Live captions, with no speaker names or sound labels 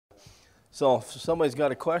So if somebody's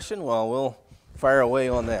got a question, well, we'll fire away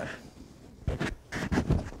on that.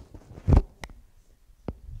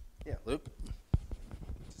 Yeah, Luke?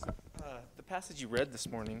 The passage you read this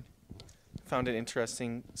morning, found it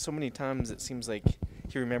interesting. So many times it seems like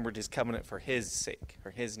he remembered his covenant for his sake,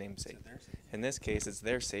 or his name's sake. In this case, it's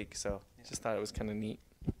their sake, so just thought it was kind of neat.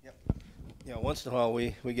 Yep. Yeah, once in a while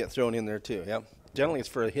we get thrown in there too, yeah. Generally it's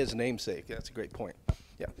for his namesake. That's a great point.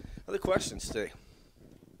 Yeah. Other questions today?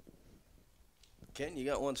 Ken, you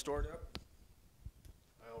got one stored up?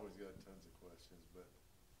 I always got tons of questions, but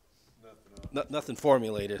nothing. Nothing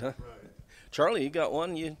formulated, huh? Right. Charlie, you got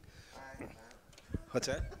one? What's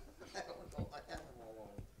that? I don't know. I have them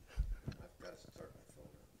all on. I've got to start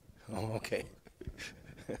my phone. Oh, okay.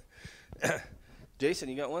 Jason,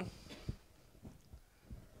 you got one?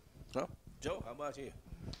 No? Joe, how about you?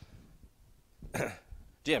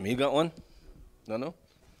 Jim, you got one? No?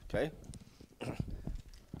 Okay.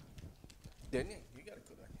 Didn't you? You got a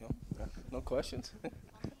good one. No questions.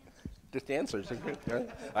 Just answers.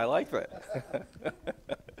 I like that.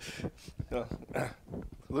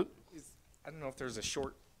 Luke? I don't know if there's a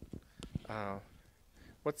short,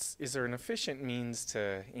 is there an efficient means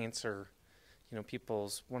to answer,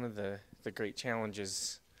 people's, one of the great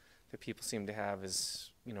challenges that people seem to have is,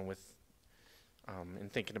 with, in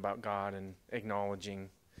thinking about God and acknowledging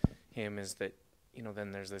him is that,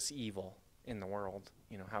 then there's this evil in the world.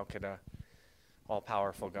 How could a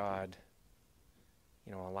all-powerful God,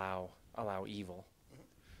 allow evil?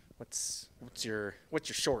 What's your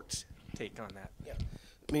short take on that? Yeah.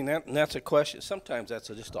 I mean, that's a question. Sometimes that's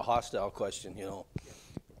just a hostile question,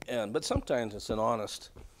 but sometimes it's an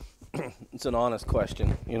honest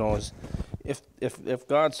question. Is if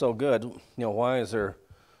God's so good, why is there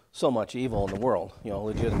so much evil in the world?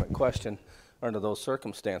 Legitimate question under those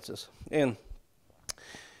circumstances. And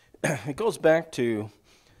it goes back to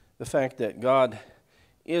the fact that God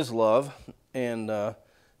is love, and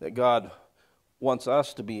that God wants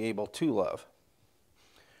us to be able to love.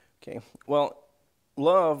 Okay. Well,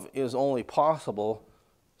 love is only possible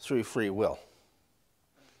through free will.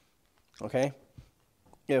 Okay?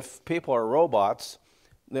 If people are robots,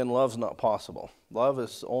 then love's not possible. Love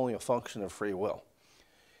is only a function of free will.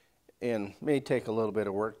 And it may take a little bit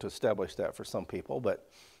of work to establish that for some people, but,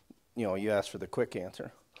 you asked for the quick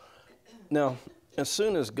answer. Now, as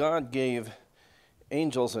soon as God gave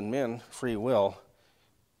angels and men free will,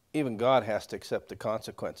 even God has to accept the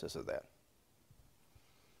consequences of that.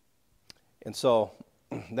 And so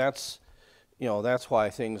that's why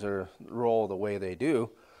things roll the way they do.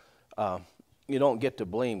 You don't get to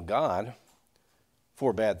blame God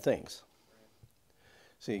for bad things.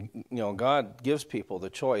 See, God gives people the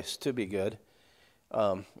choice to be good.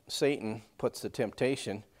 Satan puts the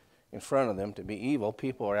temptation in front of them to be evil.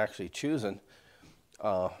 People are actually choosing.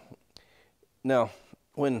 Now,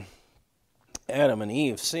 when Adam and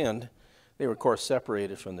Eve sinned, they were, of course,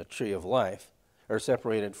 separated from the tree of life, or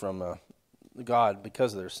separated from God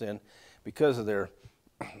because of their sin. Because of their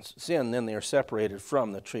sin, then they are separated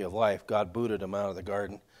from the tree of life. God booted them out of the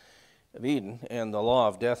Garden of Eden, and the law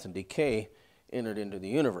of death and decay entered into the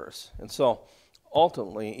universe. And so,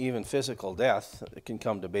 ultimately, even physical death that can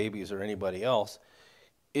come to babies or anybody else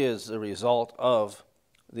is a result of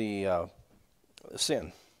the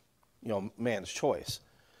sin, man's choice.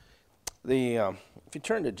 If you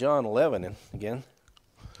turn to John 11 again,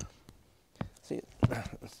 see,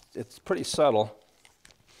 it's pretty subtle,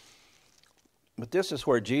 but this is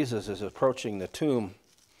where Jesus is approaching the tomb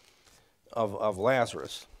of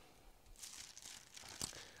Lazarus.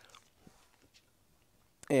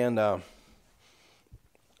 And John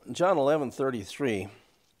 11:33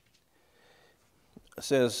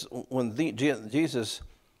 says, when Jesus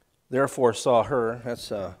therefore saw her,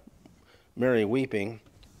 that's Mary weeping,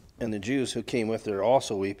 and the Jews who came with her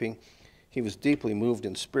also weeping, he was deeply moved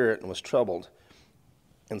in spirit and was troubled,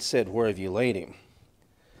 and said, where have you laid him?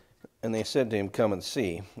 And they said to him, come and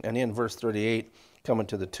see. And in verse 38, coming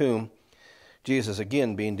to the tomb, Jesus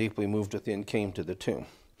again, being deeply moved within, came to the tomb.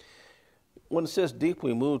 When it says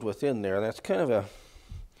deeply moved within there, that's kind of a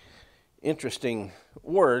interesting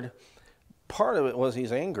word. Part of it was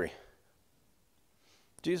he's angry.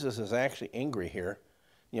 Jesus is actually angry here.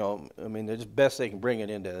 The best they can bring it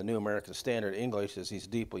into the New American Standard English is he's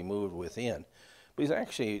deeply moved within. But he's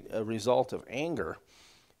actually a result of anger.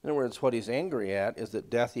 In other words, what he's angry at is that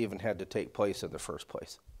death even had to take place in the first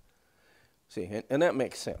place. See, and that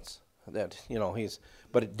makes sense. That,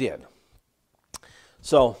 but it did.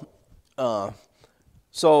 So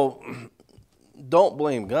don't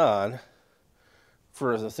blame God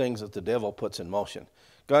for the things that the devil puts in motion.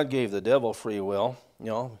 God gave the devil free will.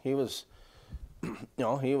 He was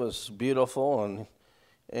he was beautiful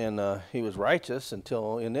and he was righteous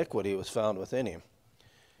until iniquity was found within him.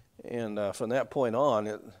 And from that point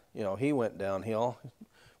on, he went downhill,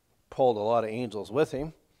 pulled a lot of angels with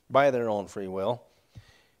him by their own free will,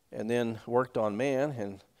 and then worked on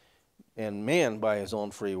man, and man, by his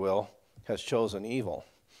own free will, has chosen evil.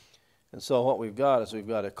 And so what we've got is we've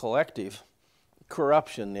got a collective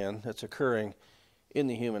corruption then that's occurring in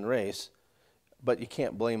the human race, but you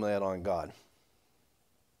can't blame that on God.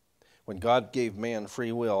 When God gave man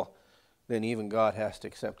free will, then even God has to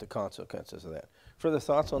accept the consequences of that. Further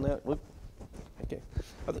thoughts on that? Okay.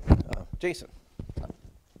 Jason.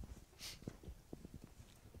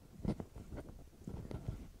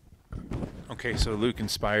 Okay, so Luke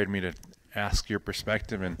inspired me to ask your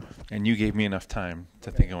perspective, and you gave me enough time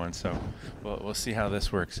to think of one. So we'll see how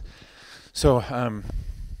this works. So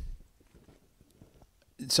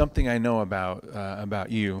something I know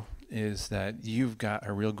about you is that you've got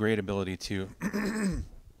a real great ability to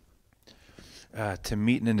to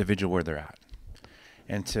meet an individual where they're at,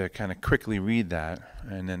 and to kind of quickly read that,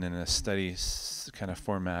 and then in a study kind of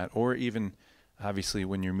format, or even obviously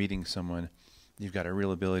when you're meeting someone, you've got a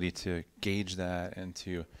real ability to gauge that and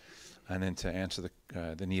then to answer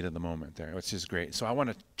the need of the moment there, which is great. So I want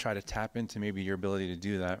to try to tap into maybe your ability to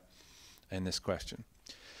do that in this question.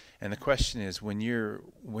 And the question is, when you're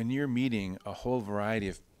meeting a whole variety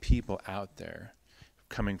of people out there,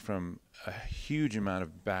 coming from a huge amount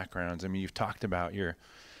of backgrounds. I mean, you've talked about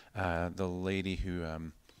the lady who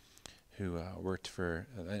worked for,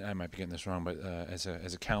 I might be getting this wrong, but as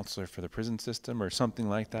a counselor for the prison system or something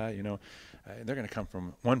like that. They're going to come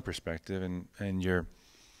from one perspective, and you're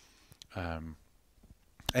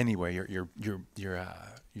anyway,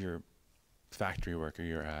 your factory worker,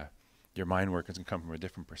 your mine worker is going to come from a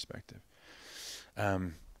different perspective.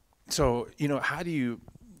 So how do you?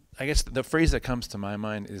 I guess the phrase that comes to my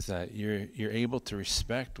mind is that you're able to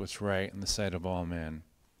respect what's right in the sight of all men,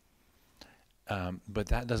 but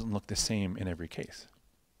that doesn't look the same in every case.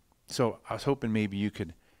 So I was hoping maybe you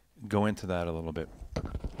could go into that a little bit.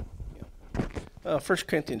 1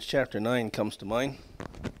 Corinthians chapter 9 comes to mind.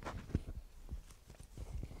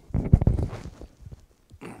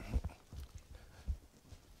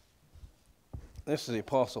 This is the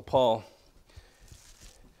Apostle Paul,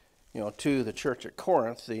 to the church at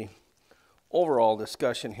Corinth. The overall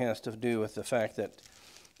discussion has to do with the fact that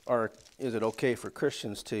is it okay for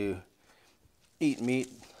Christians to eat meat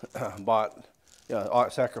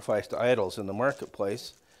sacrificed to idols in the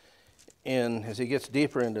marketplace? And as he gets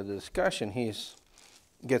deeper into the discussion, he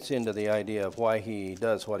gets into the idea of why he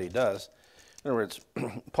does what he does. In other words,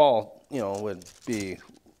 Paul, would be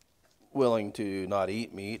willing to not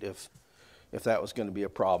eat meat if that was going to be a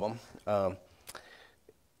problem.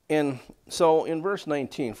 And so in verse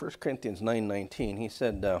 19, 1 Corinthians 9:19, he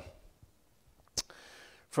said,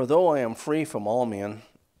 "For though I am free from all men,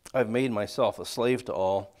 I've made myself a slave to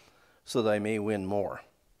all, so that I may win more.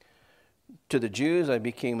 To the Jews I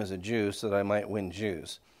became as a Jew, so that I might win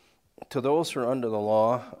Jews. To those who are under the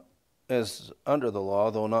law, as under the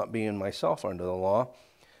law, though not being myself under the law,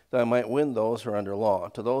 that I might win those who are under law.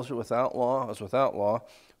 To those who are without law, as without law,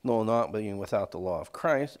 no, not being without the law of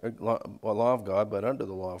Christ, law of God, but under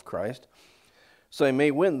the law of Christ, so I may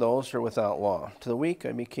win those who are without law. To the weak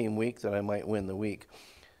I became weak, that I might win the weak.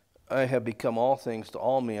 I have become all things to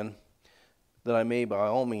all men, that I may by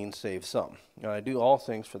all means save some. And I do all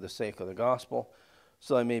things for the sake of the gospel,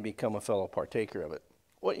 so I may become a fellow partaker of it."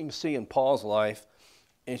 What you can see in Paul's life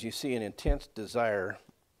is you see an intense desire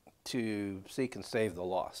to seek and save the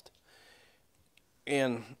lost.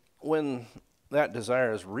 And when that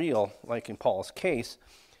desire is real, like in Paul's case,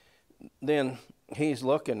 then he's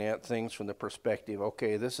looking at things from the perspective,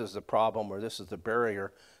 okay, this is the problem or this is the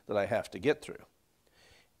barrier that I have to get through.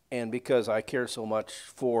 And because I care so much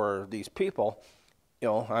for these people,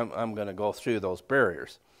 I'm going to go through those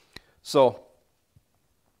barriers. So,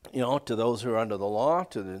 to those who are under the law,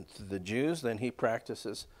 to the Jews, then he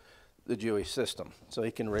practices the Jewish system. So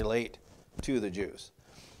he can relate to the Jews.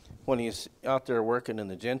 When he's out there working in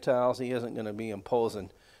the Gentiles, he isn't going to be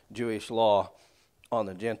imposing Jewish law on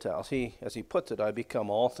the Gentiles. He, as he puts it, I become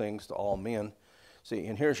all things to all men. See,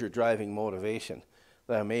 and here's your driving motivation,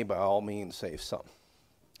 that I may by all means save some.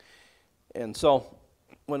 And so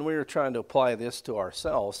when we were trying to apply this to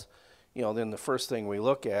ourselves, then the first thing we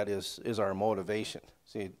look at is our motivation.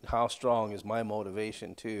 See, how strong is my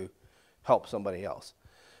motivation to help somebody else?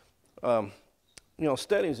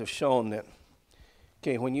 Studies have shown that,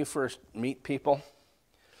 when you first meet people,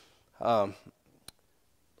 a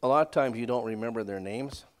lot of times you don't remember their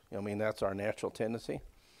names. That's our natural tendency.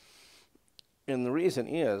 And the reason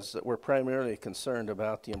is that we're primarily concerned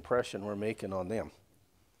about the impression we're making on them.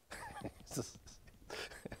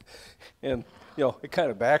 And, it kind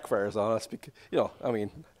of backfires on us because, I mean,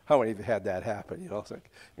 how many of you had that happen? It's like,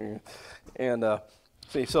 and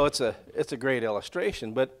see, so it's a great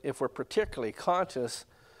illustration. But if we're particularly conscious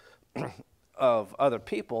of other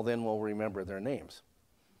people, then we'll remember their names.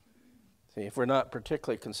 See, if we're not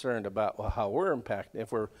particularly concerned about how we're impacted,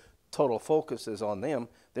 if our total focus is on them,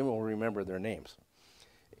 then we'll remember their names.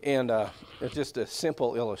 And it's just a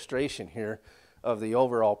simple illustration here of the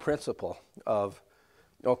overall principle of,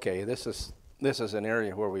 okay, this is an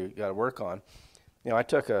area where we got to work on. I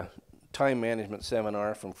took a time management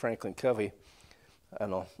seminar from Franklin Covey. I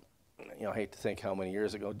don't know, I hate to think how many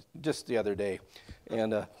years ago, just the other day.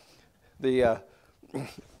 And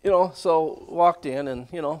so walked in and,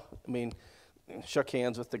 shook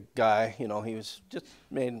hands with the guy. He was just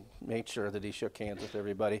made sure that he shook hands with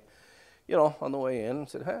everybody, on the way in, and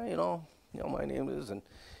said, hey, my name is, and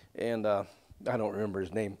I don't remember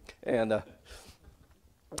his name.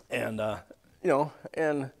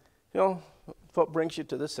 What brings you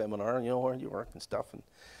to the seminar, where you work and stuff. And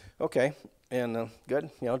okay, and good,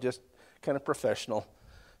 just kind of professional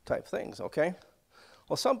type things, okay?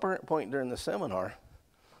 Well, some point during the seminar,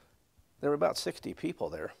 there were about 60 people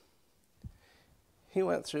there. He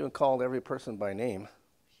went through and called every person by name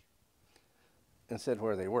and said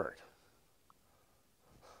where they worked.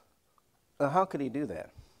 Now, how could he do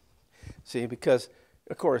that? See, because,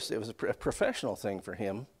 of course, it was a professional thing for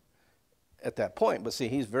him at that point. But see,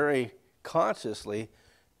 he's very consciously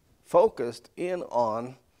focused in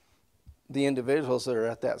on the individuals that are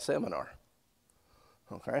at that seminar.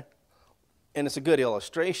 Okay? And it's a good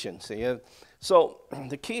illustration, see. So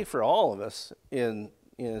the key for all of us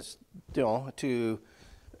is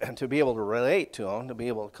to be able to relate to them, to be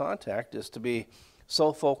able to contact, is to be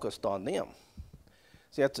so focused on them.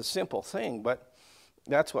 See, that's a simple thing, but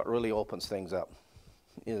that's what really opens things up,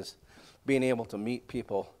 is being able to meet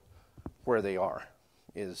people where they are,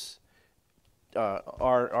 is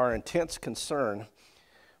our intense concern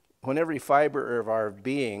when every fiber of our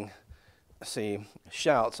being,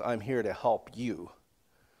 shouts, I'm here to help you.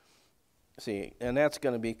 See, and that's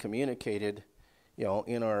going to be communicated,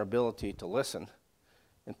 in our ability to listen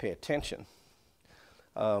and pay attention.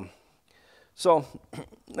 So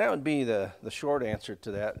that would be the short answer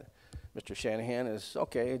to that, Mr. Shanahan, is,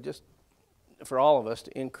 okay, just for all of us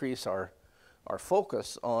to increase our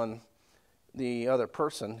focus on the other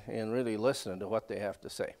person and really listen to what they have to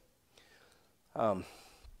say. It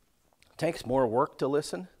takes more work to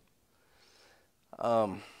listen.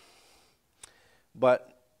 But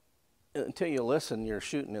until you listen, you're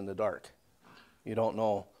shooting in the dark. You don't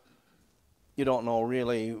know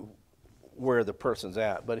really where the person's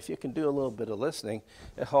at. But if you can do a little bit of listening,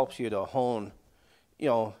 it helps you to hone,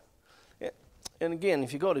 and again,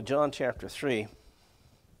 if you go to John chapter 3,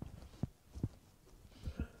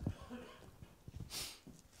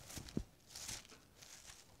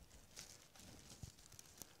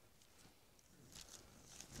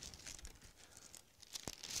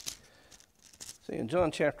 in John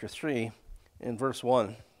chapter 3, in verse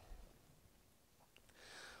 1,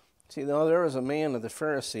 now there was a man of the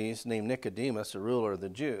Pharisees named Nicodemus, a ruler of the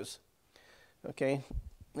Jews. Okay,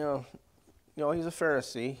 he's a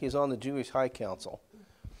Pharisee. He's on the Jewish high council.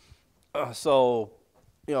 So,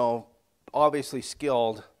 obviously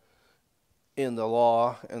skilled in the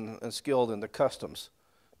law and skilled in the customs.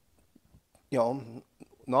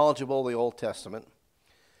 Knowledgeable of the Old Testament.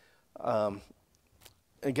 A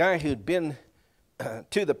guy who'd been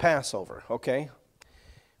to the Passover, okay?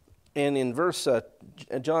 And in verse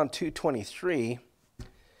John 2:23, it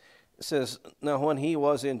says, now when he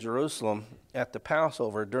was in Jerusalem at the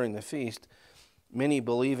Passover during the feast, many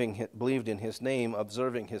believed in his name,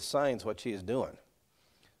 observing his signs, what he is doing.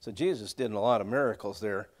 So Jesus did a lot of miracles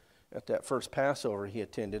there at that first Passover he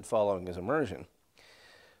attended following his immersion.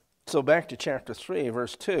 So back to chapter 3,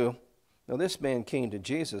 verse 2, now this man came to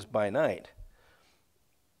Jesus by night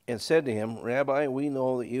and said to him, Rabbi, we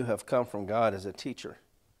know that you have come from God as a teacher.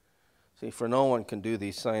 See, for no one can do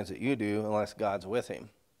these signs that you do unless God's with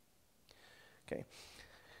him. Okay.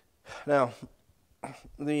 Now,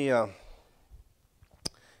 the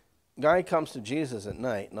guy comes to Jesus at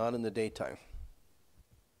night, not in the daytime.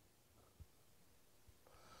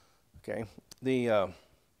 Okay.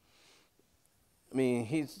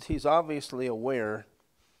 He's obviously aware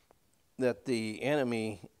that the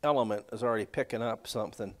enemy element is already picking up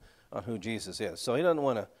something on who Jesus is. So he doesn't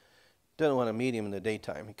want to meet him in the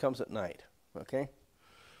daytime. He comes at night, okay?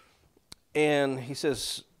 And he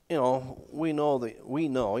says, we know,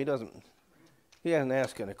 he doesn't He isn't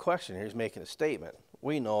asking a question here. He's making a statement.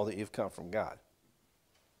 We know that you've come from God.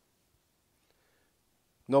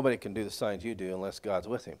 Nobody can do the signs you do unless God's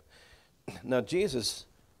with him. Now, Jesus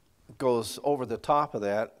goes over the top of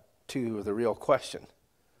that to the real question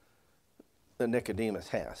that Nicodemus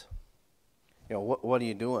has. You know, what are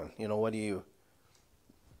you doing? You know, what are you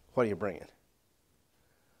bringing?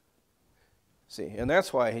 See, and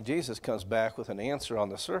that's why Jesus comes back with an answer on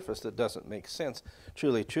the surface that doesn't make sense.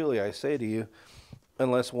 Truly, truly, I say to you,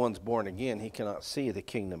 unless one's born again, he cannot see the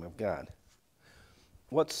kingdom of God.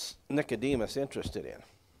 What's Nicodemus interested in?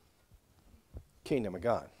 Kingdom of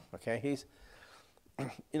God. Okay, he's,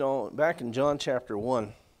 you know, back in John chapter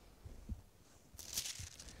 1,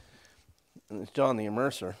 and it's John the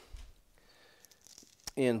Immerser,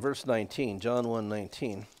 in verse 19, John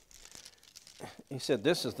 1:19, he said,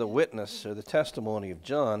 this is the witness or the testimony of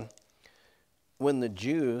John when the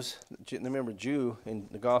Jews, remember Jew in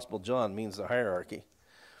the Gospel of John means the hierarchy,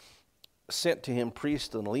 sent to him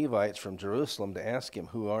priests and Levites from Jerusalem to ask him,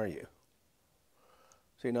 who are you?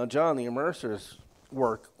 See, now John the Immerser's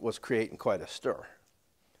work was creating quite a stir.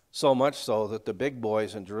 So much so that the big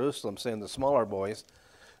boys in Jerusalem send the smaller boys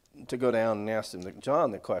to go down and ask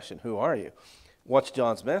John the question, who are you? What's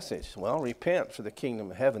John's message? Well, repent, for the kingdom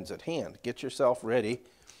of heaven's at hand. Get yourself ready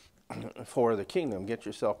for the kingdom. Get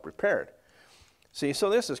yourself prepared. See, so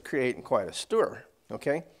this is creating quite a stir,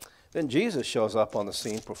 okay? Then Jesus shows up on the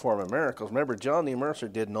scene performing miracles. Remember, John the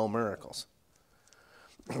Immerser did no miracles.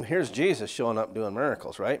 Here's Jesus showing up doing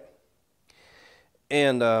miracles, right?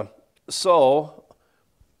 And so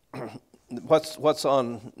what's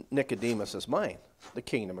on Nicodemus's mind? The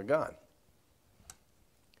kingdom of God.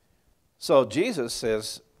 So Jesus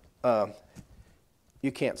says,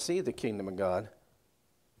 you can't see the kingdom of God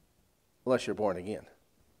unless you're born again.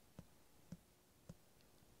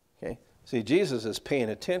 Okay? See, Jesus is paying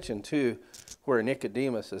attention to where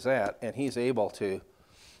Nicodemus is at, and he's able to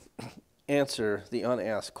answer the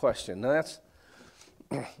unasked question. Now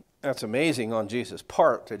that's amazing on Jesus'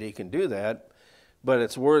 part that he can do that, but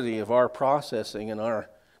it's worthy of our processing and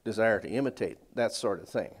our desire to imitate that sort of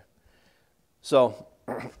thing. So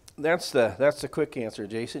that's the quick answer,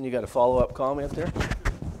 Jason. You got a follow-up comment there?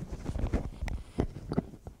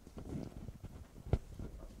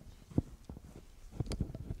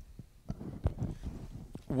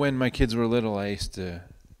 When my kids were little, I used to,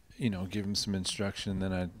 give them some instruction.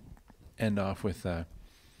 Then I'd end off with,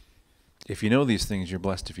 if you know these things, you're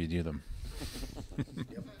blessed if you do them.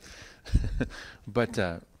 But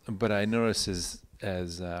I notice as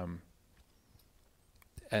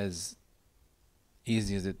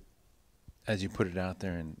easy as you put it out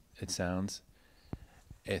there and it sounds,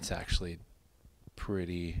 it's actually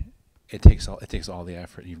pretty. It takes all the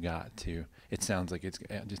effort you've got to. It sounds like it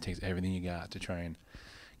just takes everything you got to try and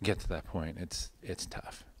get to that point. It's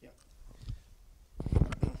tough.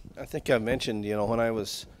 I think I mentioned, when I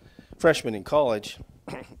was freshman in college,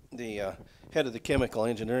 the head of the chemical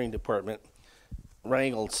engineering department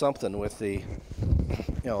wrangled something with the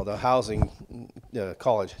housing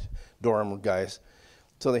college dorm guys.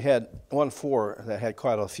 So they had one floor that had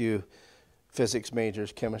quite a few physics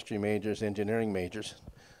majors, chemistry majors, engineering majors.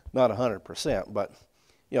 Not 100%, but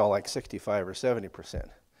like 65 or 70%.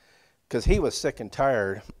 Because he was sick and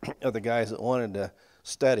tired of the guys that wanted to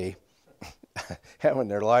study having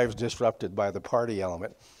their lives disrupted by the party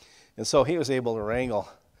element. And so he was able to wrangle,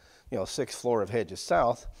 6th floor of Hedges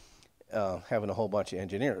South, having a whole bunch of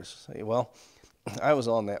engineers. Well, I was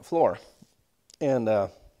on that floor. And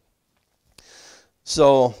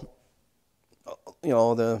so,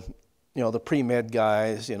 the pre-med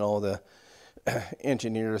guys, the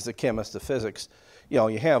engineers, the chemists, the physics,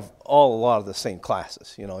 you have a lot of the same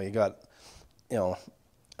classes. You got,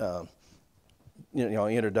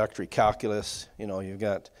 introductory calculus. You've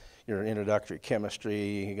got your introductory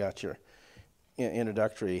chemistry. You got your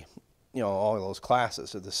introductory. All of those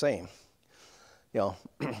classes are the same.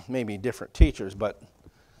 Maybe different teachers, but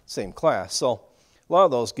same class. So a lot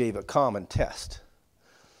of those gave a common test.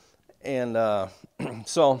 And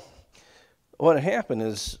so what happened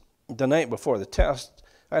is the night before the test,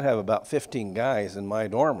 I'd have about 15 guys in my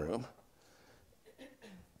dorm room,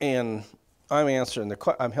 and I'm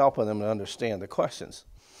I'm helping them to understand the questions.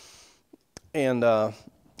 And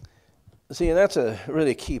see, that's a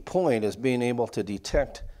really key point, is being able to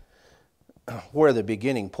detect where the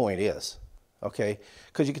beginning point is, okay?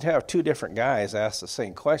 Because you could have two different guys ask the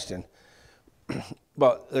same question,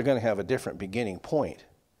 but they're going to have a different beginning point,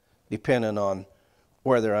 depending on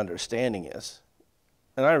where their understanding is.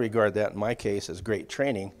 And I regard that in my case as great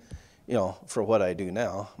training, for what I do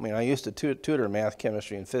now. I mean, I used to tutor math,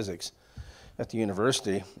 chemistry, and physics at the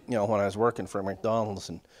university, when I was working for McDonald's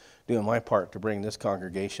and doing my part to bring this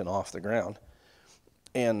congregation off the ground.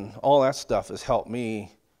 And all that stuff has helped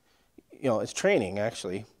me, it's training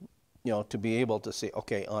actually, to be able to see,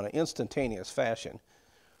 okay, on an instantaneous fashion,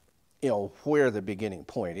 where the beginning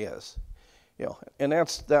point is. And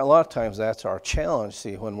that a lot of times that's our challenge,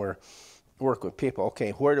 see, when we're work with people.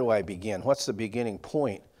 Okay, where do I begin? What's the beginning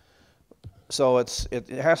point? So it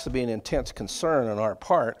has to be an intense concern on our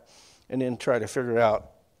part, and then try to figure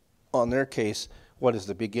out, on their case, what is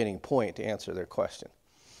the beginning point to answer their question.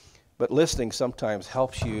 But listening sometimes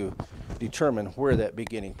helps you determine where that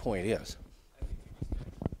beginning point is. I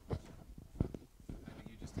think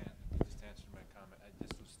you just answered my comment. I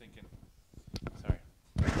just was thinking. Sorry.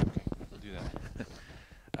 Okay, we'll do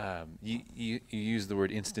that. You use the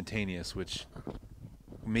word instantaneous, which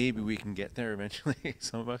maybe we can get there eventually,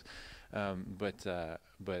 some of us.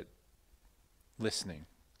 But listening.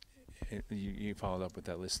 You followed up with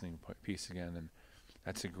that listening piece again, and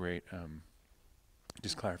that's a great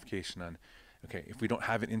just clarification on. Okay, if we don't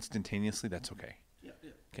have it instantaneously, that's okay. Yeah.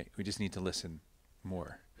 Okay, we just need to listen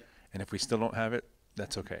more. Yeah. And if we still don't have it,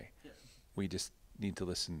 that's okay. Yeah. We just need to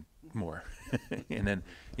listen more. And then,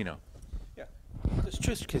 Yeah. There's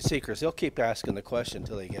truth seekers. They'll keep asking the question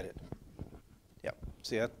until they get it. Yeah.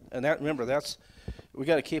 See that? And remember, we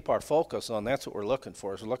got to keep our focus on. That's what we're looking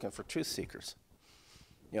for. Is we're looking for truth seekers.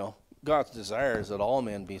 God's desire is that all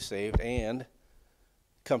men be saved and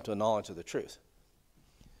come to a knowledge of the truth.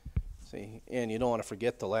 See, and you don't want to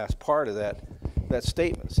forget the last part of that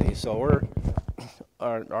statement. See, so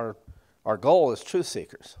our goal is truth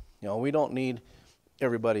seekers. We don't need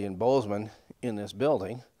everybody in Bozeman in this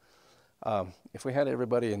building. If we had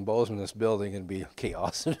everybody in Bozeman in this building, it'd be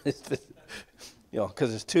chaos. Because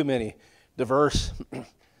there's too many diverse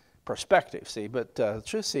perspectives. See, but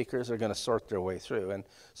truth seekers are going to sort their way through, and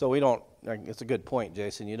so we don't. It's a good point,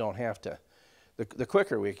 Jason. You don't have to. The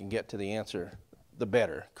quicker we can get to the answer, the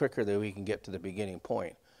better. Quicker that we can get to the beginning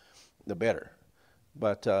point, the better.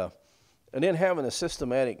 But and then having a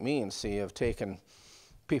systematic means, see, of taking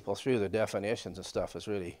people through the definitions and stuff is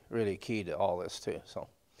really, really key to all this too. So,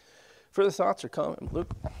 further thoughts or comments,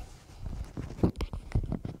 Luke?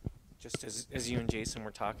 Just as you and Jason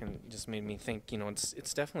were talking, just made me think.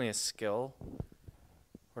 It's definitely a skill,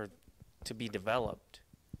 or to be developed,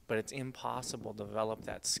 but it's impossible to develop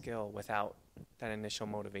that skill without that initial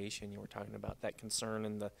motivation you were talking about, that concern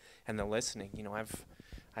and the listening.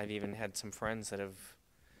 I've even had some friends that have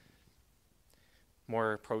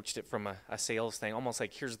more approached it from a sales thing, almost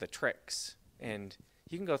like, here's the tricks, and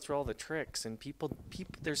you can go through all the tricks, and people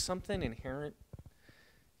there's something inherent.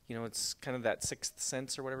 It's kind of that sixth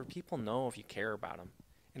sense or whatever. People know if you care about them,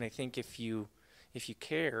 and I think if you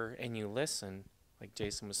care and you listen, like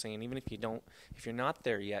Jason was saying, even if you're not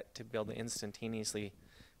there yet to be able to instantaneously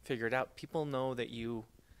figure it out, people know that you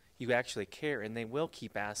actually care, and they will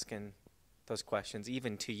keep asking those questions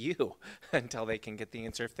even to you until they can get the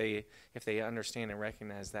answer, if they understand and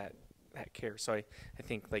recognize that care. So I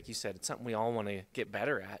think, like you said, it's something we all want to get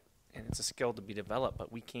better at, and it's a skill to be developed,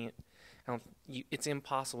 but we can't. It's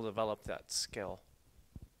impossible to develop that skill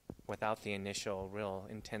without the initial real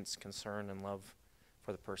intense concern and love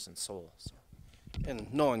for the person's soul. So.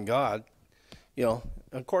 And knowing God,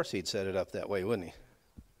 of course he'd set it up that way, wouldn't he?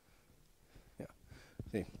 Yeah.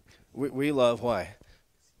 See, we love, why?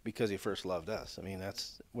 Because he first loved us. I mean,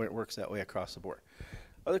 that's where it works that way across the board.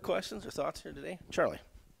 Other questions or thoughts here today? Charlie.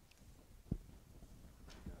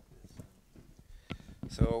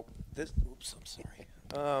 So oops, I'm sorry.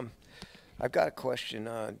 I've got a question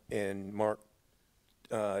in Mark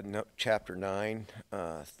chapter 9,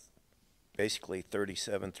 basically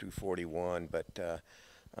 37 through 41. But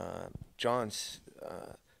John's,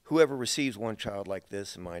 whoever receives one child like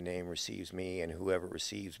this in my name receives me, and whoever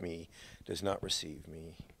receives me does not receive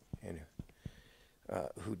me, and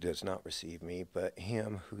who does not receive me, but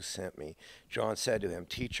him who sent me. John said to him,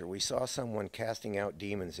 Teacher, we saw someone casting out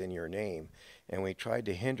demons in your name, and we tried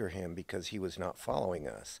to hinder him because he was not following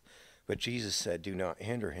us. But Jesus said, Do not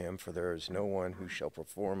hinder him, for there is no one who shall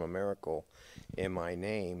perform a miracle in my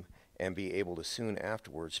name and be able to soon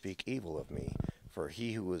afterwards speak evil of me. For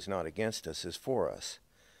he who is not against us is for us.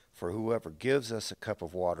 For whoever gives us a cup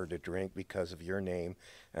of water to drink because of your name,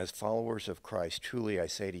 as followers of Christ, truly I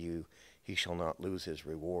say to you, he shall not lose his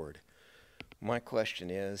reward. My question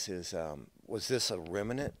is was this a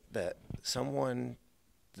remnant that someone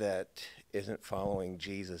that isn't following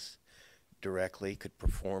Jesus directly could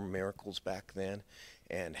perform miracles back then,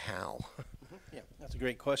 and how? Yeah, that's a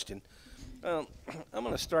great question. I'm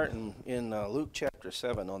going to start in Luke chapter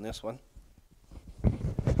 7 on this one.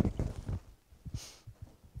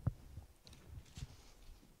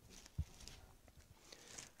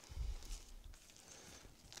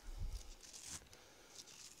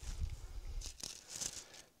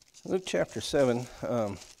 Luke chapter 7,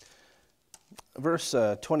 verse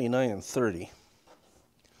 29 and 30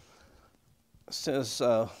 says,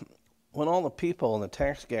 when all the people and the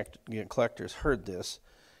tax collectors heard this,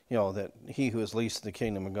 that he who is least in the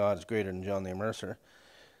kingdom of God is greater than John the Immerser,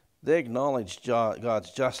 they acknowledged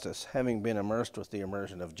God's justice, having been immersed with the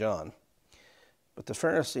immersion of John. But the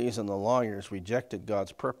Pharisees and the lawyers rejected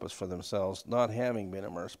God's purpose for themselves, not having been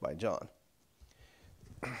immersed by John.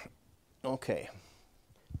 Okay.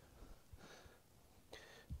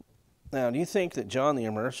 Now, do you think that John the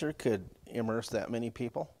Immerser could immerse that many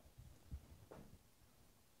people?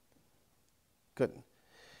 Couldn't.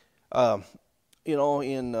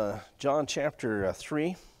 In John chapter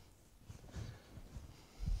 3,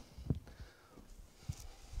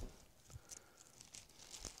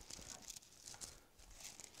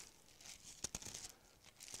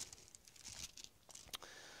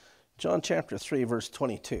 John chapter 3, verse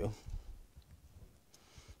 22.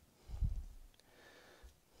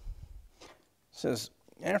 Says,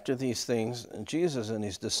 after these things, Jesus and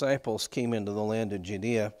his disciples came into the land of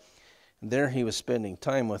Judea, and there he was spending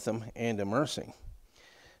time with them and immersing.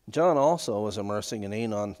 John also was immersing in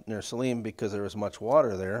Aenon near Salim, because there was much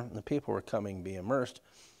water there, and the people were coming to be immersed,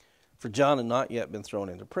 for John had not yet been thrown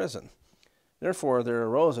into prison. Therefore there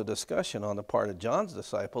arose a discussion on the part of John's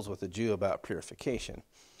disciples with the Jew about purification.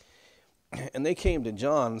 And they came to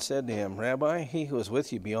John and said to him, Rabbi, he who is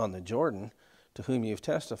with you beyond the Jordan, to whom you have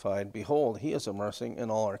testified, behold, he is immersing, and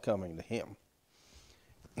all are coming to him.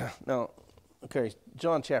 Now, okay,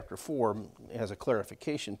 John chapter 4 has a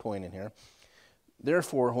clarification point in here.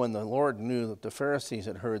 Therefore, when the Lord knew that the Pharisees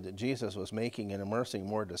had heard that Jesus was making and immersing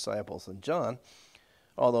more disciples than John,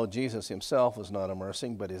 although Jesus himself was not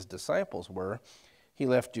immersing, but his disciples were, he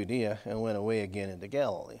left Judea and went away again into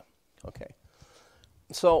Galilee. Okay,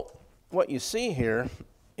 so what you see here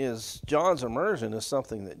is John's immersion is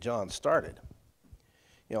something that John started.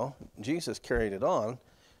 Jesus carried it on,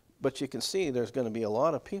 but you can see there's going to be a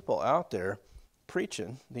lot of people out there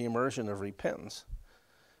preaching the immersion of repentance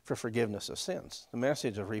for forgiveness of sins. The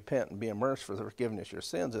message of repent and be immersed for the forgiveness of your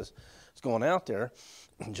sins is going out there.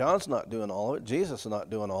 John's not doing all of it. Jesus is not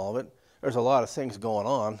doing all of it. There's a lot of things going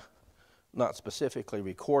on, not specifically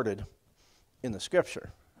recorded in the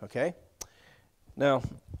Scripture. Okay? Now,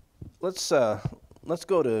 let's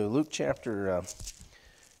go to Luke chapter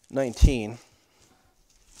 19.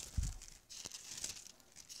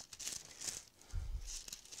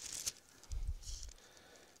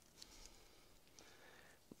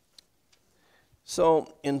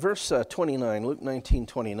 So in verse 29, Luke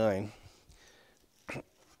 19:29,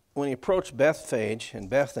 when he approached Bethphage and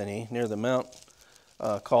Bethany near the mount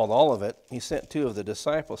called Olivet, he sent two of the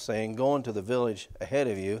disciples, saying, go into the village ahead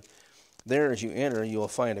of you. There as you enter, you will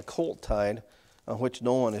find a colt tied on which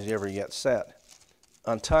no one has ever yet sat.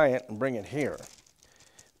 Untie it and bring it here.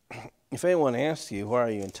 If anyone asks you, why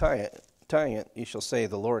are you tying it, you shall say,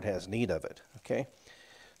 the Lord has need of it. Okay?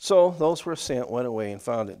 So those who were sent went away and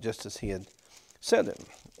found it just as he had said it.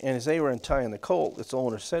 And as they were untying the colt, its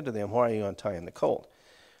owner said to them, why are you untying the colt?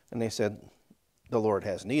 And they said, the Lord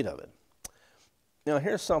has need of it. Now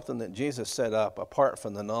here's something that Jesus set up apart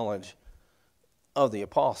from the knowledge of the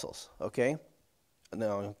apostles, okay?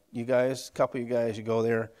 Now, you guys, a couple of you guys, you go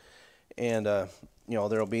there, and,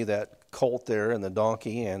 there'll be that colt there and the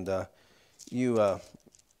donkey, and you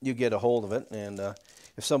get a hold of it, and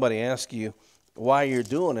if somebody asks you why you're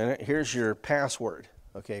doing it, here's your password.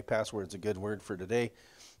 Okay, password's a good word for today.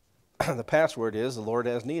 The password is, the Lord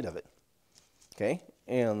has need of it. Okay,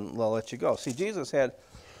 and they'll let you go. See, Jesus had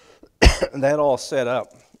that all set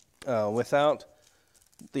up without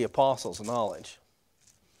the apostles' knowledge.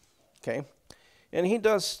 Okay, and he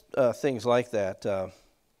does things like that.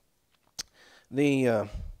 When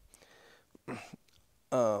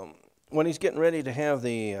he's getting ready to have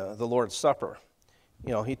the Lord's Supper,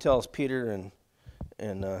 he tells Peter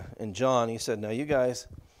and John, he said, now you guys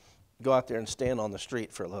go out there and stand on the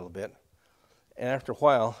street for a little bit. And after a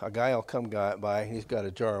while, a guy will come by, he's got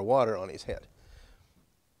a jar of water on his head.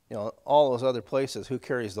 All those other places, who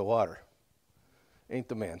carries the water? Ain't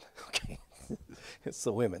the men, okay? It's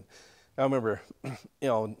the women. I remember,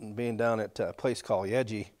 being down at a place called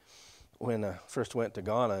Yeji when I first went to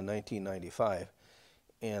Ghana in 1995.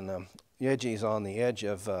 And Yeji's on the edge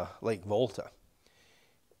of Lake Volta.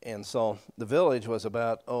 And so the village was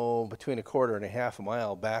about, between a quarter and a half a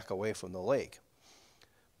mile back away from the lake.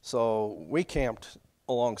 So we camped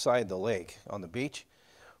alongside the lake on the beach.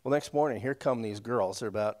 Well, next morning, here come these girls. They're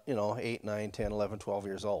about, 8, 9, 10, 11, 12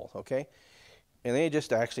 years old, okay? And they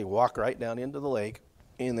just actually walk right down into the lake,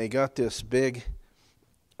 and they got this big,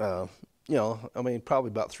 probably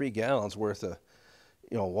about 3 gallons worth of,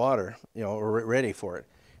 water, ready for it.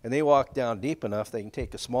 And they walk down deep enough, they can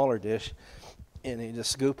take a smaller dish and they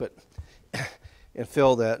just scoop it and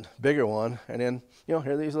fill that bigger one. And then, here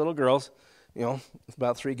are these little girls, with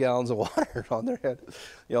about 3 gallons of water on their head,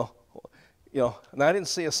 and I didn't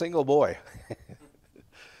see a single boy.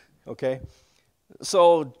 Okay?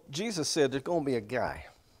 So Jesus said there's going to be a guy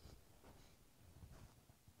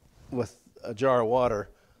with a jar of water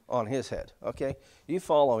on his head. Okay? You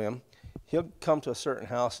follow him. He'll come to a certain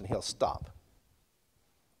house and he'll stop.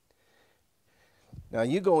 Now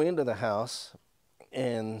you go into the house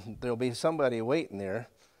and there'll be somebody waiting there,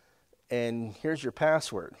 and here's your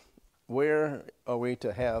password. Where are we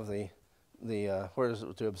to have where is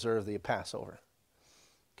it to observe the Passover?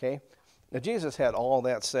 Okay? Now Jesus had all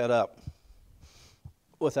that set up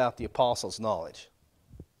without the apostles' knowledge.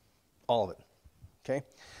 All of it. Okay?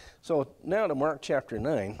 So now to Mark chapter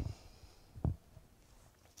 9.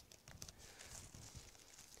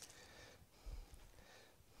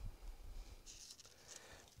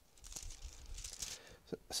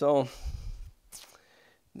 So,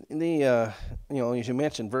 as you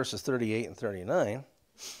mentioned, verses 38 and 39,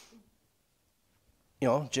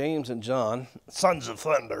 James and John, sons of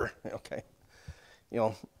thunder, okay.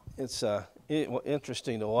 It's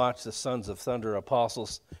interesting to watch the sons of thunder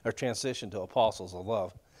apostles, or transition to apostles of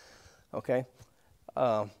love, okay.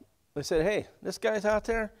 They said, hey, this guy's out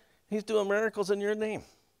there, he's doing miracles in your name.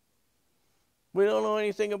 We don't know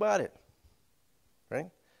anything about it, right?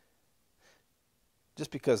 Just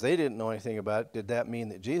because they didn't know anything about it, did that mean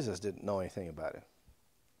that Jesus didn't know anything about it?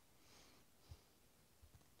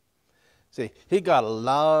 See, he got a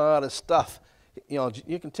lot of stuff.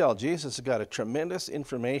 You can tell Jesus has got a tremendous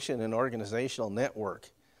information and organizational network,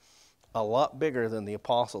 a lot bigger than the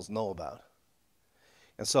apostles know about.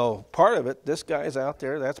 And so part of it, this guy's out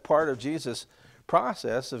there, that's part of Jesus'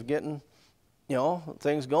 process of getting,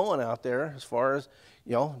 things going out there as far as,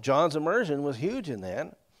 John's immersion was huge in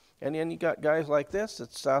that. And then you got guys like this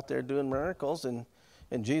that's out there doing miracles in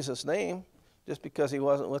Jesus' name. Just because he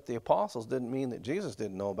wasn't with the apostles didn't mean that Jesus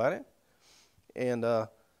didn't know about it. And,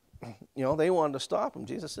 they wanted to stop him.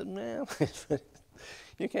 Jesus said, man,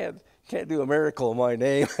 you can't do a miracle in my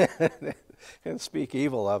name and speak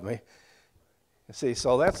evil of me. See,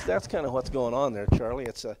 so that's kind of what's going on there, Charlie.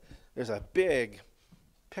 There's a big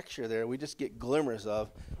picture there we just get glimmers of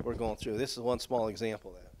we're going through. This is one small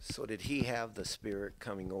example of that. So did he have the Spirit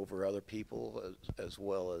coming over other people as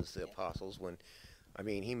well as the apostles?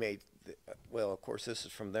 He made, of course, this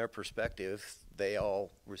is from their perspective. They all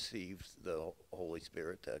received the Holy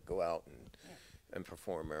Spirit to go out and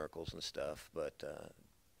perform miracles and stuff, but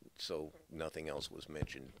so nothing else was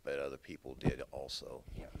mentioned, but other people did also.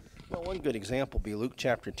 Yeah. Well, one good example would be Luke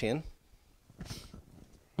chapter 10.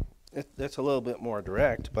 That's a little bit more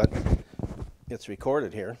direct, but it's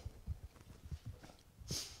recorded here.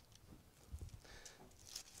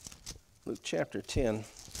 Luke chapter 10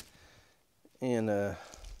 and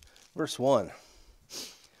verse 1.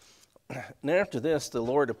 And after this, the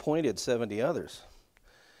Lord appointed 70 others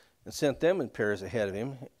and sent them in pairs ahead of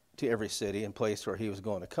him to every city and place where he was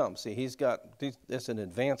going to come. See, it's an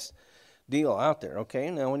advanced deal out there, okay?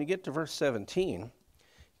 Now, when you get to verse 17, you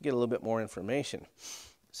get a little bit more information.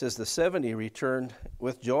 It says, the 70 returned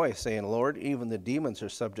with joy, saying, Lord, even the demons are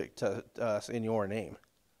subject to us in your name.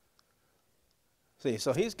 See,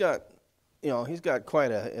 so he's got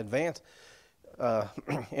quite an advance.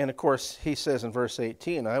 And, of course, he says in verse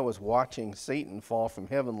 18, I was watching Satan fall from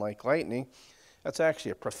heaven like lightning. That's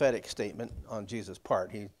actually a prophetic statement on Jesus'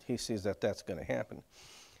 part. He sees that that's going to happen.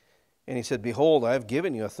 And he said, behold, I have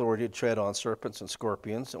given you authority to tread on serpents and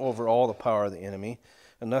scorpions over all the power of the enemy,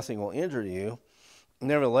 and nothing will injure you.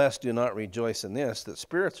 Nevertheless, do not rejoice in this, that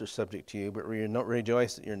spirits are subject to you, but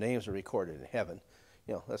rejoice that your names are recorded in heaven.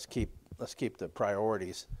 Let's keep the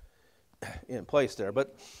priorities in place there.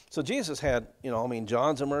 But so Jesus had,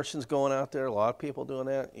 John's immersion's going out there, a lot of people doing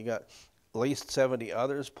that. You got at least 70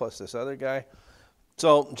 others plus this other guy.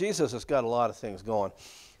 So Jesus has got a lot of things going.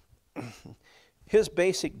 His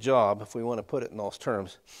basic job, if we want to put it in those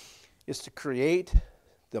terms, is to create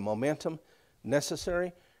the momentum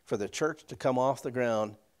necessary for the church to come off the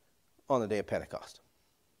ground on the day of Pentecost.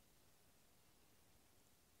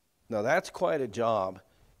 Now that's quite a job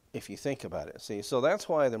if you think about it. See, so that's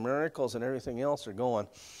why the miracles and everything else are going.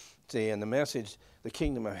 See, and the message, the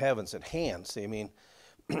kingdom of heaven's at hand. See,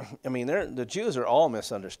 the Jews are all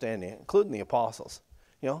misunderstanding, including the apostles.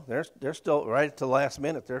 They're still right at the last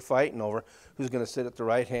minute. They're fighting over who's going to sit at the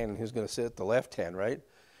right hand and who's going to sit at the left hand, right,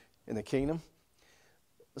 in the kingdom.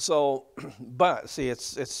 So, but see,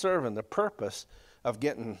 it's serving the purpose of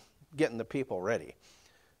getting the people ready.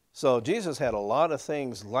 So Jesus had a lot of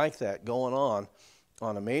things like that going on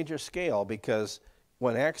a major scale, because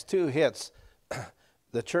when Acts 2 hits,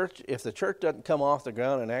 the church, if the church doesn't come off the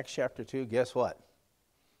ground in Acts chapter 2, guess what?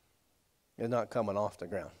 It's not coming off the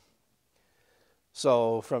ground.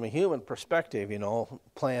 So from a human perspective, you know,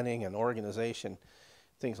 planning and organization,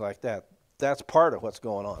 things like that, that's part of what's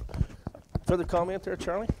going on. Further comment there,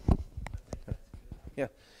 Charlie? Yeah.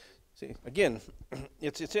 See, again,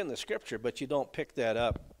 it's in the scripture, but you don't pick that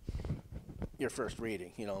up your first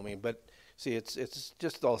reading, you know what I mean? But see, it's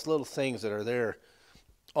just those little things that are there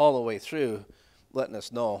all the way through, letting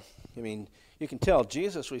us know. I mean, you can tell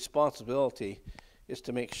Jesus' responsibility is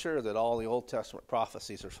to make sure that all the Old Testament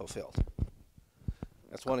prophecies are fulfilled.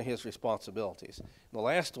 That's one of his responsibilities. And the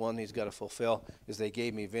last one he's got to fulfill is they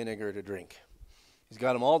gave me vinegar to drink. He's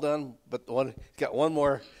got them all done, but he's got one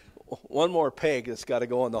more peg that's got to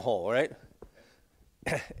go in the hole, right?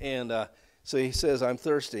 And so he says, I'm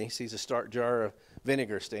thirsty. He sees a start jar of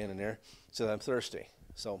vinegar standing there. He says, I'm thirsty.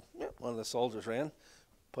 So one of the soldiers ran,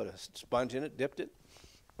 put a sponge in it, dipped it,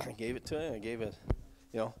 and gave it to him. And gave it,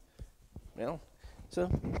 you know. So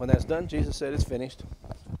when that's done, Jesus said, it's finished.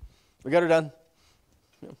 We got her done.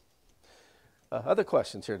 Other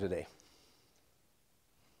questions here today?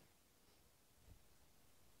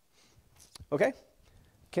 Okay.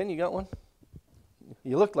 Ken, you got one?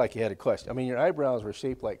 You looked like you had a question. I mean, your eyebrows were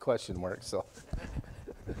shaped like question marks, so.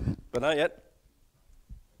 But not yet.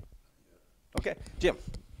 Okay. Jim.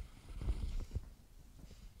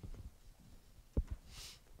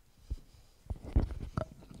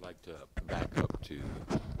 I'd like to back up to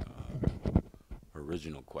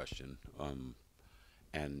original question.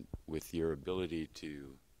 And with your ability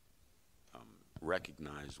to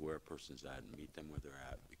recognize where a person's at and meet them where they're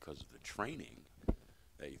at because of the training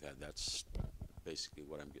that you've had, that's basically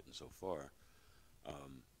what I'm getting so far.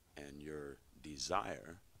 And your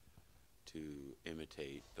desire to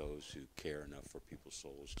imitate those who care enough for people's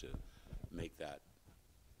souls to make that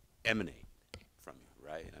emanate from you,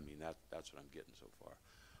 right? I mean, that's what I'm getting so far.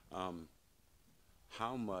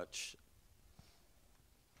 How much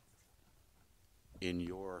in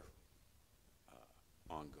your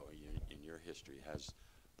ongoing, in your history, has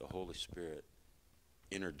the Holy Spirit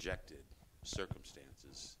interjected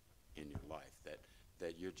circumstances in your life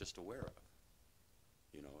that you're just aware of?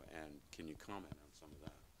 You know, and can you comment on some of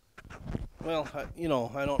that? Well,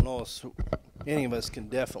 I don't know if any of us can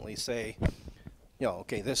definitely say,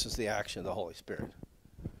 okay, this is the action of the Holy Spirit.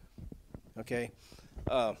 Okay?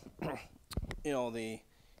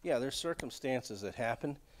 There's circumstances that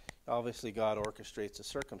happen. Obviously, God orchestrates the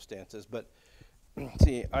circumstances, but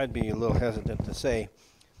see, I'd be a little hesitant to say,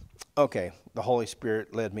 okay, the Holy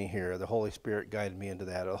Spirit led me here, the Holy Spirit guided me into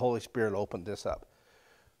that, or the Holy Spirit opened this up.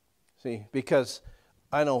 See, because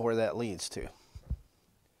I know where that leads to.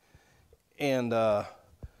 And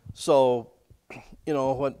so,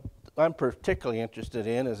 what I'm particularly interested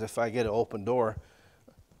in is if I get an open door,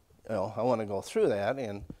 I want to go through that,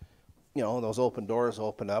 and those open doors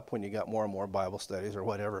open up when you got more and more Bible studies or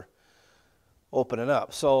whatever opening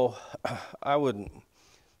up. So I wouldn't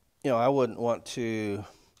want to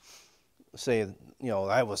say,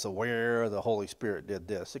 I was aware the Holy Spirit did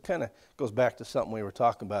this. It kind of goes back to something we were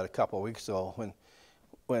talking about a couple of weeks ago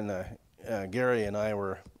when Gary and I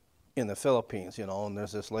were in the Philippines, and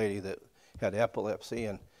there's this lady that had epilepsy,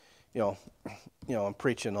 and I'm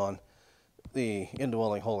preaching on the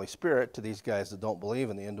indwelling Holy Spirit to these guys that don't believe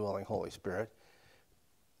in the indwelling Holy Spirit.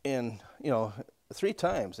 And 3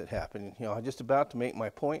 times it happened. I'm just about to make my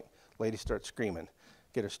point, lady starts screaming,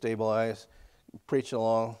 get her stabilized, preaching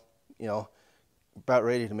along, about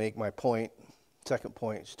ready to make my point. Second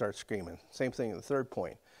point, starts screaming. Same thing at the third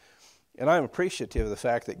point. And I'm appreciative of the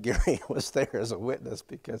fact that Gary was there as a witness,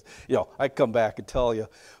 because, I come back and tell you,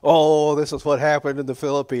 oh, this is what happened in the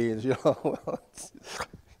Philippines, and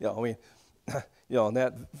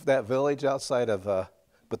that village outside of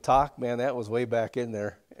Batak, man, that was way back in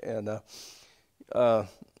there. And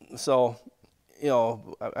so,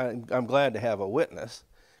 I'm glad to have a witness.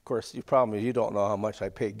 Of course, the problem is you don't know how much I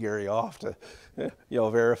paid Gary off to,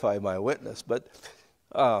 verify my witness. But,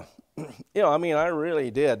 I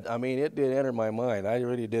really did. It did enter my mind. I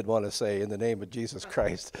really did want to say, in the name of Jesus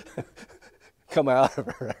Christ, come out of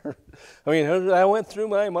her. I went through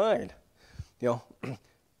my mind,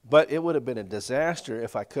 But it would have been a disaster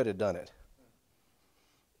if I could have done it.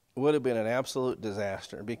 It would have been an absolute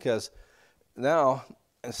disaster, because now,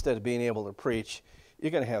 instead of being able to preach,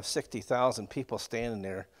 you're going to have 60,000 people standing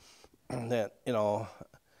there that,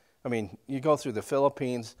 you go through the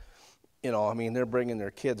Philippines, they're bringing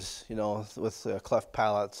their kids, with cleft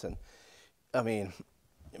palates, and,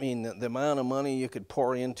 mean, the amount of money you could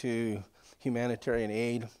pour into humanitarian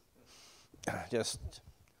aid, just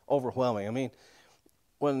overwhelming. I mean,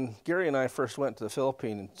 when Gary and I first went to the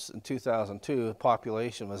Philippines in 2002, the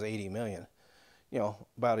population was 80 million. You know,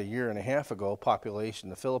 about a year and a half ago, population in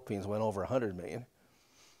the Philippines went over 100 million.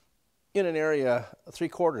 In an area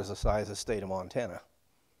 3/4 the size of the state of Montana,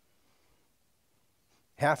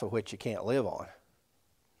 half of which you can't live on.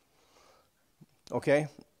 Okay,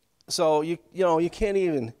 so you can't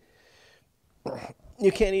even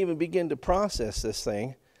begin to process this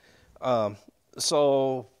thing.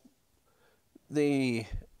 So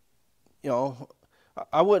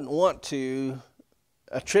I wouldn't want to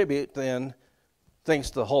attribute then things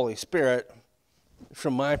to the Holy Spirit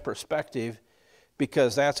from my perspective,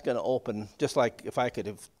 because that's going to open, just like if I could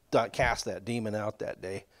have cast that demon out that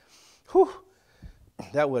day,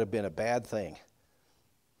 that would have been a bad thing.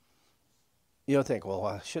 You don't think, well,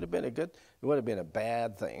 it should have been it would have been a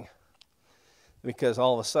bad thing, because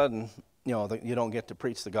all of a sudden, you don't get to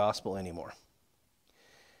preach the gospel anymore.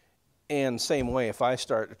 And same way, if I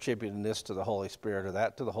start attributing this to the Holy Spirit or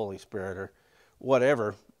that to the Holy Spirit or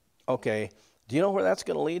whatever, okay, do you know where that's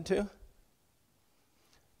going to lead to?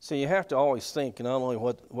 So you have to always think, not only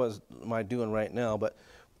what am I doing right now, but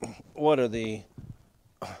what are the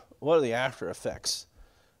after effects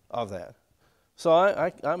of that? So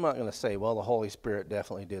I'm not going to say, well, the Holy Spirit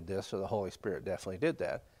definitely did this or the Holy Spirit definitely did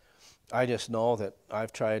that. I just know that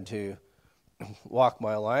I've tried to walk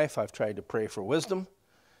my life. I've tried to pray for wisdom.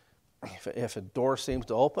 If a door seems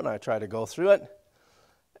to open, I try to go through it.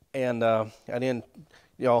 And then,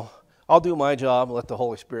 I'll do my job, let the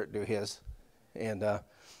Holy Spirit do his. And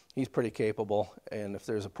he's pretty capable. And if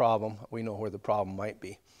there's a problem, we know where the problem might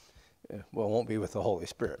be. Well, it won't be with the Holy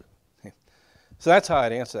Spirit. So that's how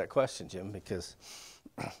I'd answer that question, Jim, because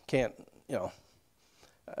I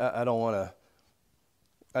don't want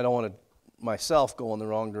to myself go in the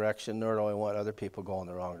wrong direction, nor do I want other people go in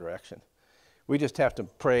the wrong direction. We just have to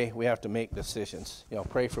pray. We have to make decisions.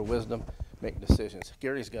 Pray for wisdom, make decisions.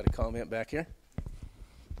 Gary's got a comment back here.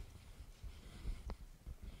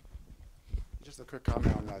 Just a quick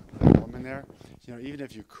comment on that woman there. Even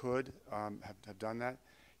if you could have done that,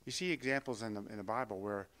 you see examples in the Bible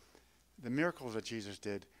where the miracles that Jesus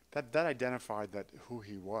did, that identified who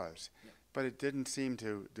he was, but it didn't seem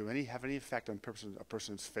to have any effect on a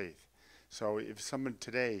person's faith. So if someone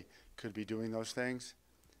today could be doing those things,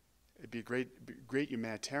 it'd be a great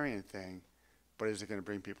humanitarian thing, but is it going to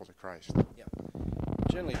bring people to Christ? Yeah.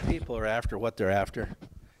 Generally, people are after what they're after.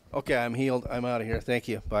 Okay, I'm healed. I'm out of here. Thank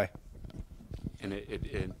you. Bye. And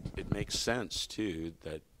it makes sense, too,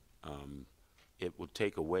 that it will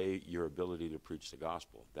take away your ability to preach the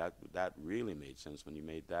gospel. That really made sense when you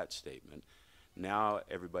made that statement. Now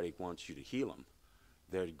everybody wants you to heal them.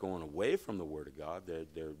 They're going away from the Word of God. It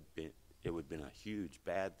would have been a huge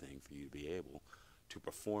bad thing for you to be able to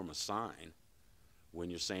perform a sign when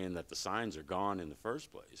you're saying that the signs are gone in the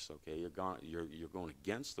first place. Okay, you're going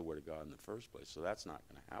against the Word of God in the first place, so that's not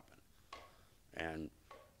going to happen. And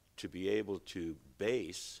to be able to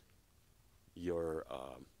base your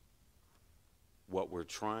what we're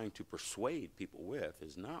trying to persuade people with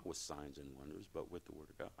is not with signs and wonders, but with the Word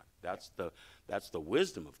of God. That's the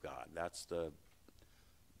wisdom of God. That's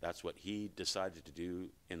what He decided to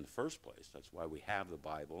do in the first place. That's why we have the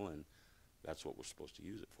Bible, and that's what we're supposed to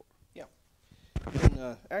use it for. Yeah.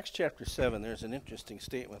 In Acts chapter 7, there's an interesting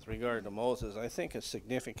statement with regard to Moses. I think it's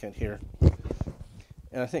significant here.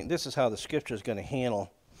 And I think this is how the Scripture is going to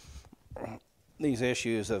handle these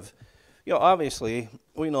issues of, obviously,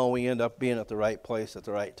 we know we end up being at the right place at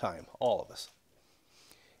the right time, all of us.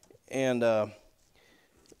 And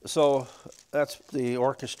so that's the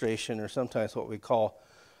orchestration, or sometimes what we call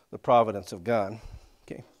the providence of God.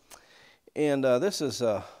 Okay. And this is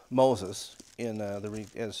Moses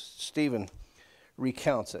as Stephen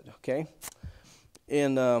recounts it. Okay.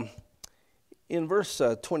 In verse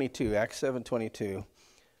 22, Acts 7:22, it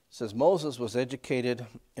says, Moses was educated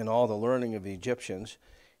in all the learning of the Egyptians.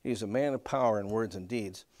 He was a man of power in words and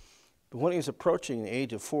deeds. But when he was approaching the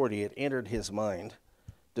age of 40, it entered his mind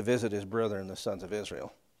to visit his brethren, the sons of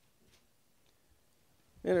Israel.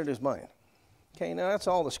 Entered his mind. Okay, now that's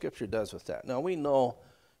all the Scripture does with that. Now we know,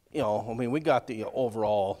 we got the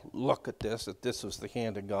overall look at this, that this was the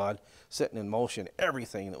hand of God setting in motion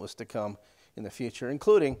everything that was to come in the future,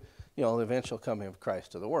 including, the eventual coming of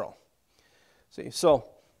Christ to the world. See, so,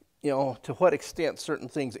 to what extent certain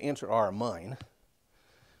things enter our mind,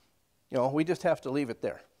 we just have to leave it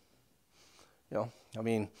there.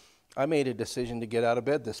 I made a decision to get out of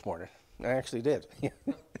bed this morning. I actually did.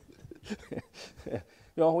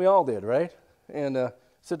 We all did, right? And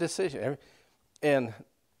it's a decision. And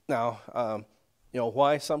Now,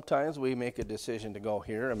 why sometimes we make a decision to go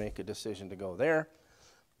here and make a decision to go there,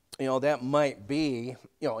 that might be,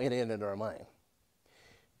 it entered our mind.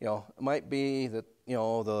 It might be that, the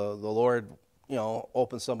Lord,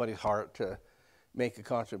 opened somebody's heart to make a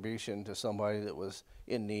contribution to somebody that was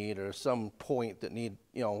in need, or some point that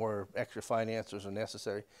where extra finances are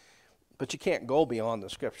necessary. But you can't go beyond the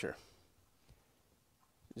Scripture.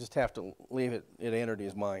 You just have to leave it entered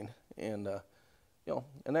his mind. And,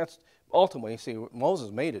 and that's ultimately, see,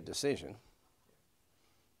 Moses made a decision.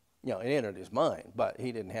 It entered his mind, but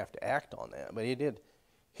he didn't have to act on that. But he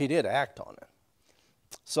did act on it.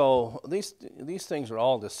 So these things are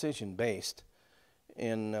all decision-based,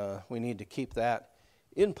 and we need to keep that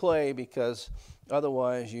in play, because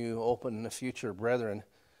otherwise you open the future brethren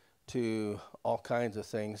to all kinds of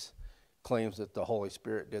things, claims that the Holy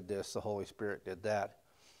Spirit did this, the Holy Spirit did that.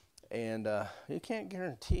 And you can't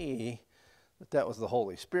guarantee that was the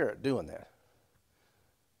Holy Spirit doing that.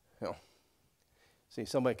 See,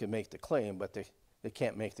 somebody can make the claim, but they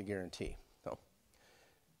can't make the guarantee. So,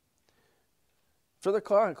 further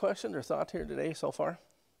question or thought here today so far?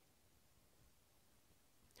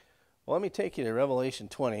 Well, let me take you to Revelation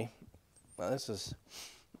 20. Now, this is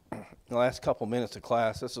the last couple minutes of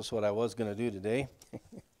class. This is what I was going to do today.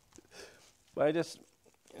 But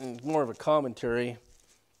more of a commentary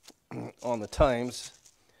on the times.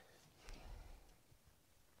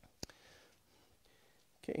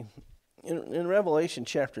 Okay. In Revelation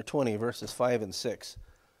chapter 20, verses 5 and 6,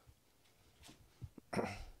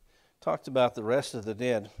 talked about the rest of the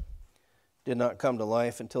dead did not come to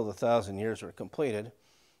life until the 1,000 years were completed.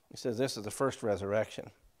 He says this is the first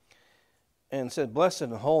resurrection. And said, blessed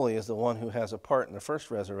and holy is the one who has a part in the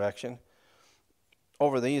first resurrection.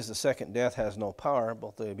 Over these the second death has no power,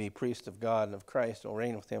 but they be priests of God and of Christ, and will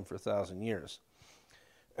reign with him for 1,000 years.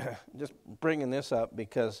 Just bringing this up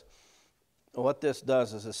because what this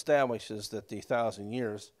does is establishes that the 1,000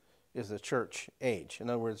 years is the church age. In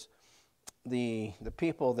other words, the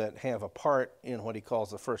people that have a part in what he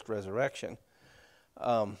calls the first resurrection,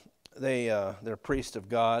 they're priests of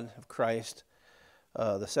God, of Christ.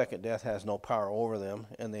 The second death has no power over them,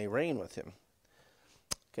 and they reign with him.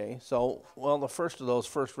 Okay, so, the first of those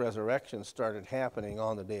first resurrections started happening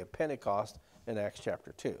on the day of Pentecost in Acts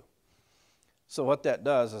chapter 2. So what that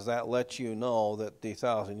does is that lets you know that the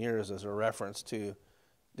 1,000 years is a reference to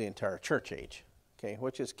the entire church age, okay,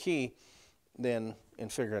 which is key then in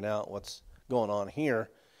figuring out what's going on here.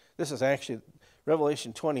 This is actually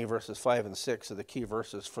Revelation 20 verses 5 and 6 are the key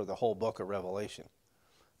verses for the whole book of Revelation.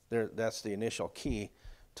 That's the initial key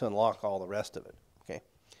to unlock all the rest of it, okay.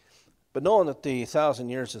 But knowing that the 1,000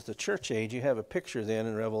 years is the church age, you have a picture then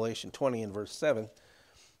in Revelation 20 and verse 7.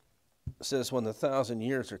 It says, when the 1,000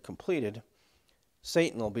 years are completed,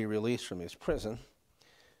 Satan will be released from his prison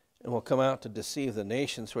and will come out to deceive the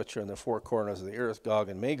nations which are in the four corners of the earth, Gog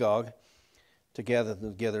and Magog, to gather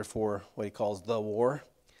them together for what he calls the war.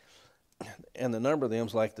 And the number of them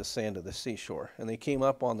is like the sand of the seashore. And they came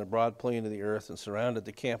up on the broad plain of the earth and surrounded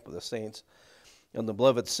the camp of the saints and the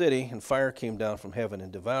beloved city, and fire came down from heaven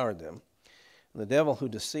and devoured them. And the devil who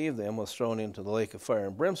deceived them was thrown into the lake of fire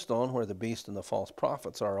and brimstone, where the beast and the false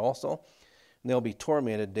prophets are also. And they'll be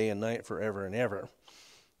tormented day and night forever and ever.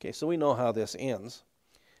 Okay, so we know how this ends.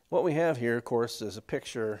 What we have here, of course, is a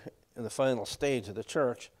picture in the final stage of the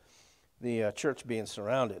church church being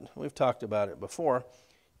surrounded. We've talked about it before,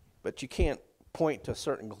 but you can't point to a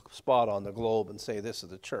certain spot on the globe and say this is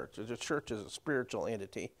the church. The church is a spiritual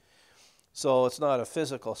entity. So it's not a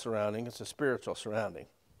physical surrounding, it's a spiritual surrounding.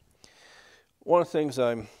 One of the things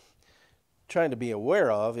I'm trying to be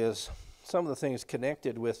aware of is some of the things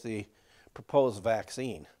connected with the proposed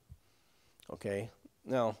vaccine. Okay,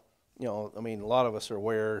 now, a lot of us are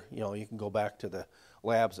aware, you can go back to the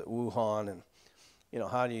labs at Wuhan and,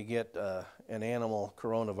 how do you get an animal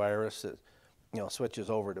coronavirus that, switches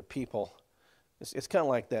over to people? It's kind of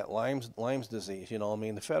like that Lyme's disease,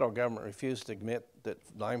 the federal government refused to admit that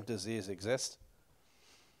Lyme disease exists,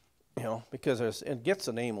 because it gets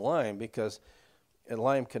the name Lyme because in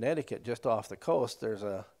Lyme, Connecticut, just off the coast, there's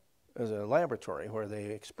a laboratory where they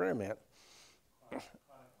experiment.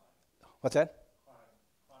 What's that?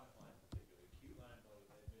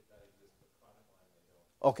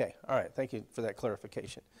 Okay, all right, thank you for that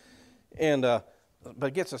clarification. And but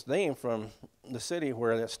it gets its name from the city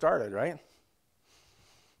where it started, right?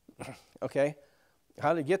 Okay,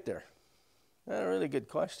 how did it get there? That's a really good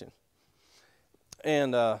question.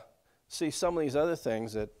 And see some of these other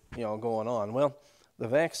things that going on. Well, the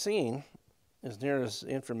vaccine, as near as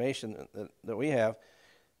information that we have,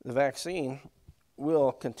 the vaccine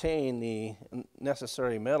will contain the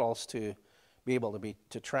necessary metals to be able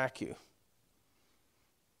to track you.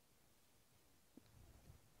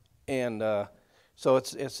 And so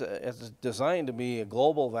it's designed to be a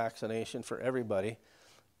global vaccination for everybody.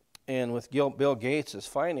 And with Bill Gates'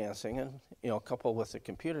 financing, and coupled with the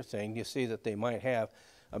computer thing, you see that they might have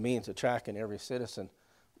a means of tracking every citizen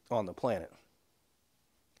on the planet.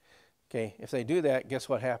 Okay, if they do that, guess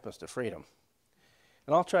what happens to freedom?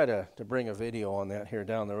 And I'll try to bring a video on that here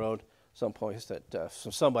down the road someplace that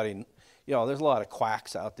somebody, there's a lot of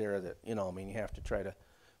quacks out there that, you have to try to,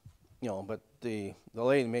 but the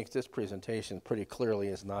lady who makes this presentation pretty clearly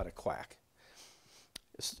is not a quack.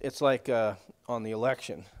 It's like on the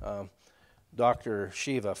election, Dr.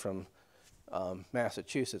 Shiva from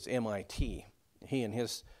Massachusetts, MIT, he and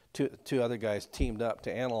his two other guys teamed up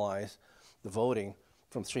to analyze the voting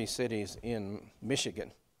from 3 cities in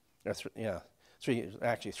Michigan.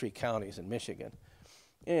 Three counties in Michigan.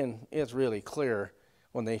 And it's really clear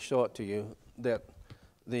when they show it to you that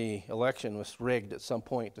the election was rigged at some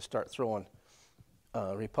point to start throwing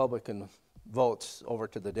Republican votes over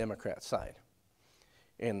to the Democrat side.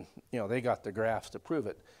 And, they got the graphs to prove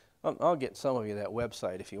it. I'll get some of you that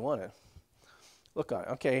website if you want to look on it.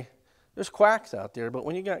 Okay, there's quacks out there, but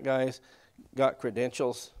when you got guys got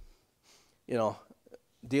credentials,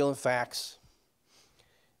 dealing facts,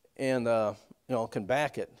 and can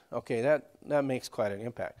back it, okay, that makes quite an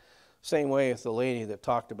impact. Same way with the lady that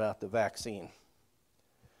talked about the vaccine.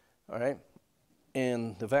 All right,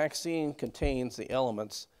 and the vaccine contains the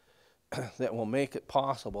elements that will make it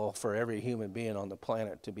possible for every human being on the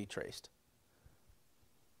planet to be traced.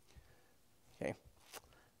 Okay,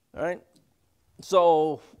 all right.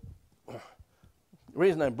 So the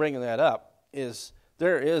reason I'm bringing that up is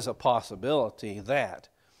there is a possibility that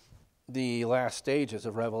the last stages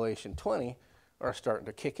of Revelation 20 are starting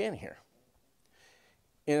to kick in here.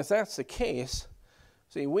 And if that's the case,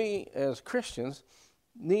 see, we as Christians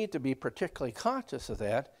need to be particularly conscious of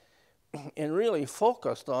that and really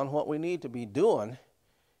focused on what we need to be doing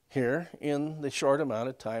here in the short amount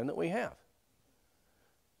of time that we have.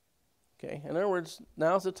 Okay, in other words,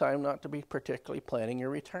 now's the time not to be particularly planning your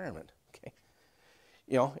retirement. Okay,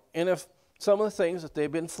 and if some of the things that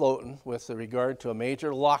they've been floating with regard to a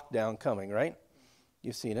major lockdown coming, right?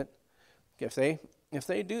 You've seen it. If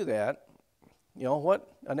they do that,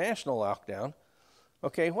 what a national lockdown.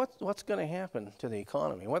 Okay, what's going to happen to the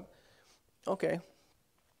economy? Okay,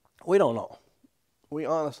 we don't know. We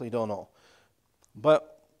honestly don't know.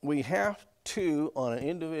 But we have to, on an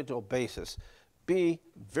individual basis, be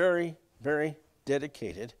very, very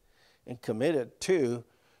dedicated and committed to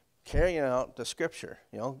carrying out the Scripture.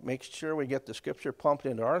 Make sure we get the Scripture pumped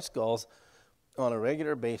into our skulls on a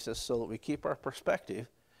regular basis so that we keep our perspective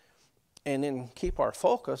and then keep our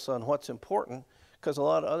focus on what's important, because a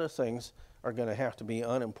lot of other things are going to have to be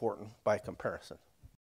unimportant by comparison.